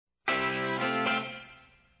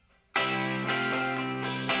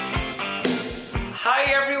Hi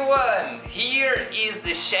everyone! Here is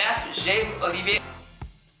the chef James Olivier.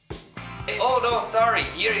 Oh no, sorry,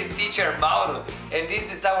 here is teacher Mauro and this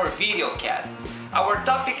is our video cast. Our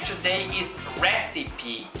topic today is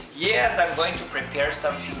recipe. Yes, I'm going to prepare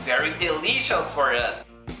something very delicious for us.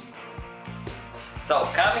 So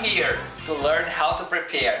come here to learn how to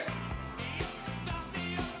prepare.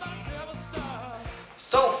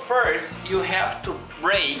 So first you have to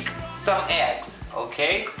break some eggs,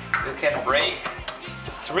 okay? You can break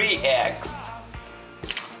 3 eggs.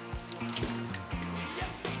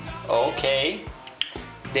 Okay.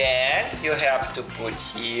 Then you have to put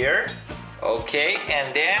here. Okay,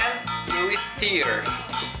 and then you stir.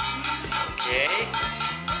 Okay.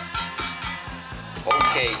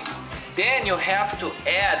 Okay. Then you have to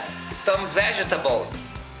add some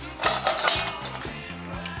vegetables.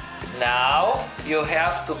 Now you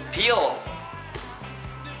have to peel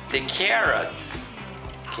the carrots.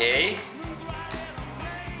 Okay.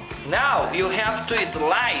 Now you have to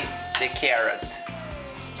slice the carrot.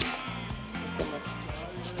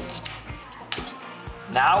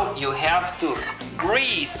 Now you have to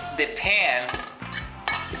grease the pan.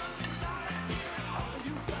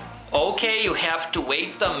 Okay, you have to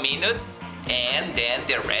wait some minutes and then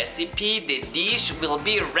the recipe, the dish will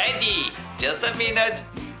be ready. Just a minute.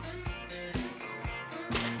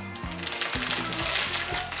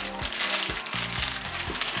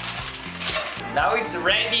 Now it's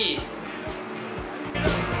ready.